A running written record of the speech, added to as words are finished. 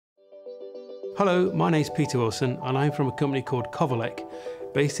Hello, my name's Peter Wilson and I'm from a company called Covelec,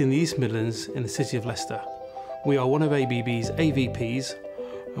 based in the East Midlands in the city of Leicester. We are one of ABB's AVPs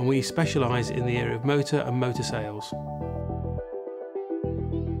and we specialise in the area of motor and motor sales.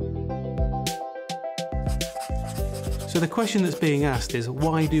 So the question that's being asked is,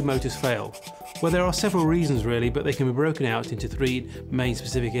 why do motors fail? Well, there are several reasons really, but they can be broken out into three main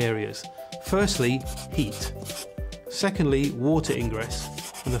specific areas. Firstly, heat. Secondly, water ingress.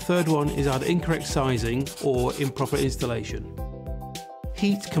 And the third one is either incorrect sizing or improper installation.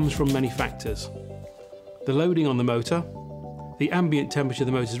 Heat comes from many factors. The loading on the motor, the ambient temperature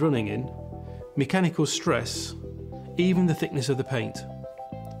the motor is running in, mechanical stress, even the thickness of the paint.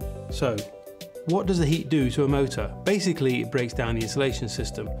 So, what does the heat do to a motor? Basically, it breaks down the insulation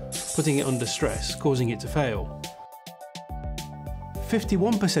system, putting it under stress, causing it to fail.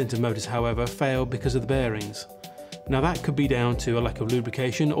 51% of motors, however, fail because of the bearings. Now that could be down to a lack of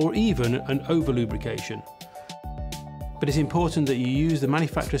lubrication or even an over-lubrication. But it's important that you use the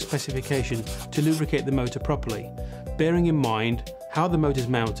manufacturer's specification to lubricate the motor properly, bearing in mind how the motor is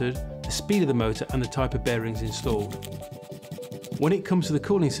mounted, the speed of the motor and the type of bearings installed. When it comes to the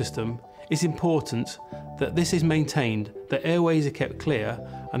cooling system, it's important that this is maintained, that airways are kept clear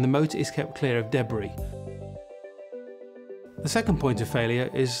and the motor is kept clear of debris. The second point of failure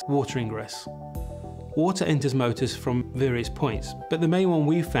is water ingress. Water enters motors from various points, but the main one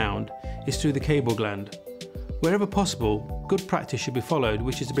we've found is through the cable gland. Wherever possible, good practice should be followed,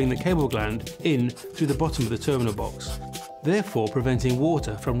 which is to bring the cable gland in through the bottom of the terminal box, therefore preventing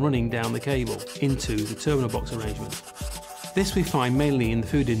water from running down the cable into the terminal box arrangement. This we find mainly in the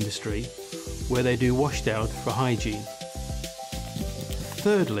food industry, where they do washdown for hygiene.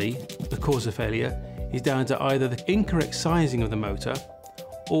 Thirdly, the cause of failure is down to either the incorrect sizing of the motor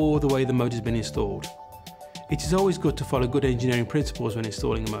or the way the motor has been installed. It is always good to follow good engineering principles when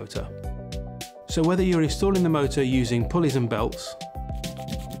installing a motor. So whether you're installing the motor using pulleys and belts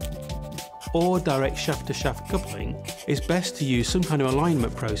or direct shaft-to-shaft coupling, it's best to use some kind of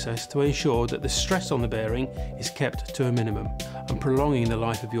alignment process to ensure that the stress on the bearing is kept to a minimum and prolonging the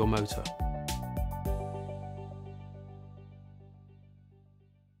life of your motor.